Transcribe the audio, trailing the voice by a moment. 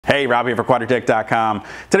Hey, Rob here for Quadratec.com.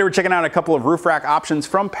 Today we're checking out a couple of roof rack options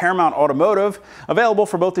from Paramount Automotive, available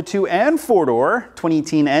for both the 2- and 4-door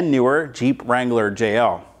 2018 and newer Jeep Wrangler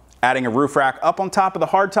JL. Adding a roof rack up on top of the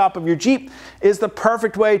hardtop of your Jeep is the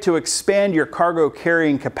perfect way to expand your cargo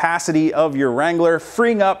carrying capacity of your Wrangler,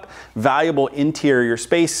 freeing up valuable interior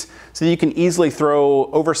space so you can easily throw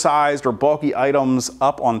oversized or bulky items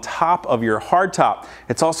up on top of your hardtop.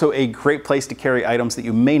 It's also a great place to carry items that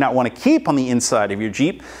you may not want to keep on the inside of your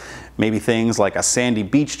Jeep. Maybe things like a sandy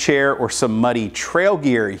beach chair or some muddy trail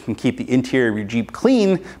gear. You can keep the interior of your Jeep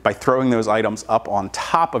clean by throwing those items up on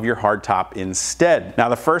top of your hardtop instead. Now,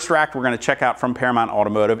 the first rack we're going to check out from Paramount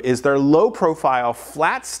Automotive is their low profile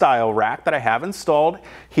flat style rack that I have installed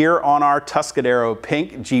here on our Tuscadero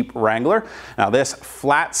pink Jeep Wrangler. Now, this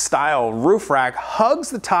flat style roof rack hugs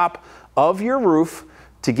the top of your roof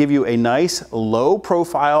to give you a nice low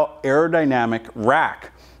profile aerodynamic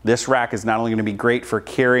rack. This rack is not only going to be great for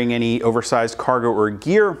carrying any oversized cargo or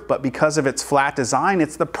gear, but because of its flat design,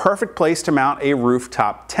 it's the perfect place to mount a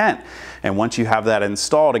rooftop tent. And once you have that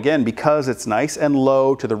installed, again, because it's nice and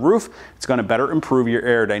low to the roof, it's going to better improve your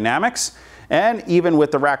aerodynamics. And even with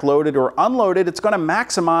the rack loaded or unloaded, it's going to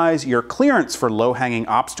maximize your clearance for low-hanging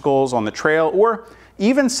obstacles on the trail or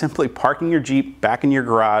even simply parking your Jeep back in your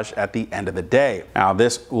garage at the end of the day. Now,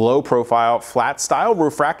 this low-profile, flat-style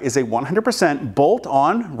roof rack is a 100%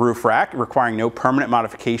 bolt-on roof rack, requiring no permanent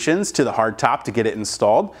modifications to the hardtop to get it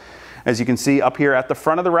installed. As you can see up here at the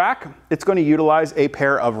front of the rack, it's going to utilize a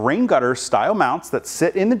pair of rain gutter style mounts that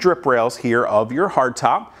sit in the drip rails here of your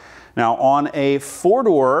hardtop. Now, on a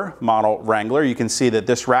 4-door model Wrangler, you can see that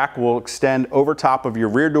this rack will extend over top of your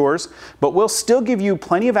rear doors, but will still give you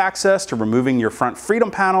plenty of access to removing your front freedom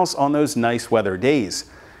panels on those nice weather days.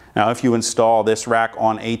 Now, if you install this rack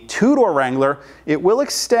on a 2-door Wrangler, it will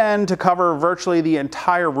extend to cover virtually the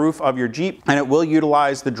entire roof of your Jeep, and it will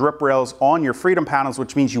utilize the drip rails on your freedom panels,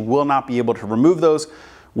 which means you will not be able to remove those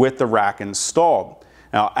with the rack installed.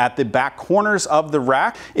 Now, at the back corners of the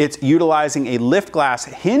rack, it's utilizing a lift glass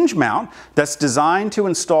hinge mount that's designed to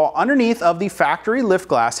install underneath of the factory lift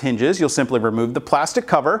glass hinges. You'll simply remove the plastic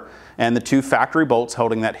cover and the 2 factory bolts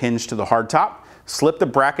holding that hinge to the hardtop, slip the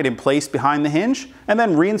bracket in place behind the hinge, and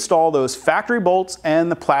then reinstall those factory bolts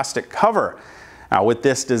and the plastic cover. Now, with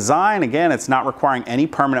this design, again, it's not requiring any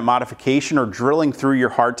permanent modification or drilling through your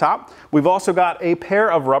hardtop. We've also got a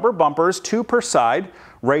pair of rubber bumpers, 2 per side,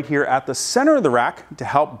 right here at the center of the rack to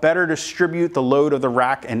help better distribute the load of the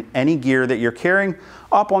rack and any gear that you're carrying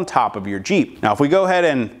up on top of your Jeep. Now, if we go ahead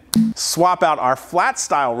and swap out our flat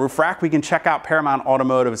style roof rack, we can check out Paramount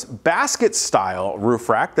Automotive's basket style roof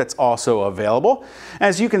rack that's also available.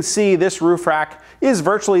 As you can see, this roof rack is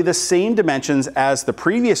virtually the same dimensions as the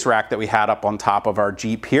previous rack that we had up on top of our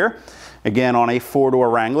Jeep here. Again, on a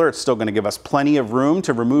 4-door Wrangler, it's still going to give us plenty of room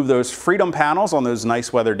to remove those freedom panels on those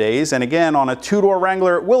nice weather days. And again, on a 2-door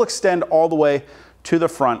Wrangler, it will extend all the way to the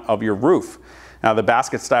front of your roof. Now, the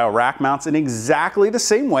basket style rack mounts in exactly the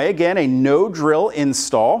same way. Again, a no drill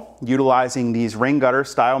install, utilizing these rain gutter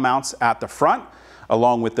style mounts at the front,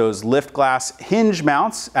 along with those lift glass hinge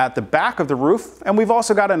mounts at the back of the roof. And we've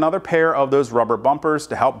also got another pair of those rubber bumpers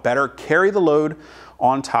to help better carry the load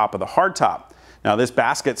on top of the hardtop. Now, this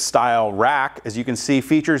basket style rack, as you can see,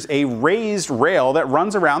 features a raised rail that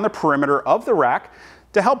runs around the perimeter of the rack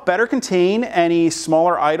to help better contain any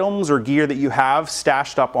smaller items or gear that you have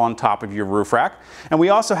stashed up on top of your roof rack. And we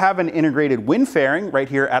also have an integrated wind fairing right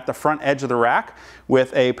here at the front edge of the rack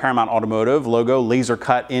with a Paramount Automotive logo laser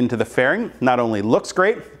cut into the fairing. Not only looks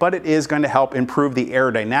great, but it is going to help improve the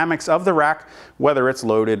aerodynamics of the rack, whether it's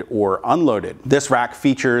loaded or unloaded. This rack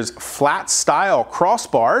features flat style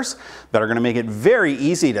crossbars that are going to make it very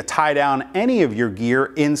easy to tie down any of your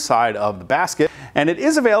gear inside of the basket. And it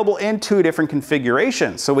is available in 2 different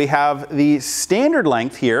configurations. So we have the standard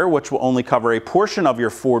length here, which will only cover a portion of your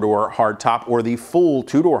 4-door hardtop or the full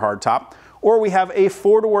 2-door hardtop. Or we have a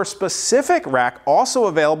 4-door specific rack also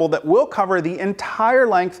available that will cover the entire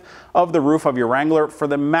length of the roof of your Wrangler for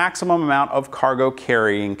the maximum amount of cargo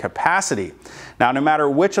carrying capacity. Now, no matter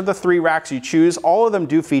which of the 3 racks you choose, all of them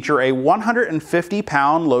do feature a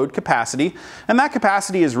 150-pound load capacity, and that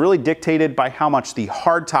capacity is really dictated by how much the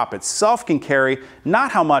hardtop itself can carry,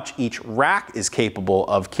 not how much each rack is capable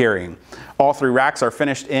of carrying. All 3 racks are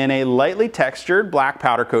finished in a lightly textured black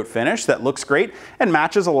powder coat finish that looks great and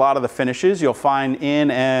matches a lot of the finishes you'll find in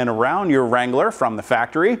and around your Wrangler from the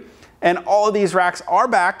factory. And all of these racks are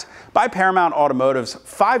backed by Paramount Automotive's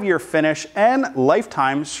 5-year finish and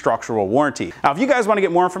lifetime structural warranty. Now, if you guys want to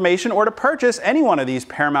get more information or to purchase any one of these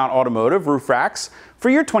Paramount Automotive roof racks for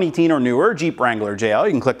your 2018 or newer Jeep Wrangler JL,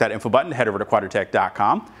 you can click that info button to head over to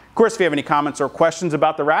Quadratec.com. Of course, if you have any comments or questions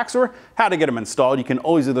about the racks or how to get them installed, you can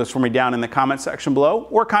always do those for me down in the comment section below,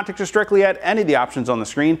 or contact us directly at any of the options on the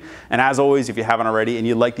screen. And as always, if you haven't already and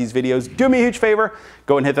you like these videos, do me a huge favor,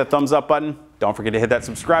 go and hit that thumbs up button. Don't forget to hit that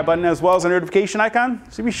subscribe button as well as the notification icon,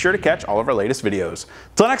 so be sure to catch all of our latest videos.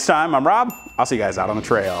 Till next time, I'm Rob. I'll see you guys out on the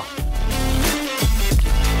trail.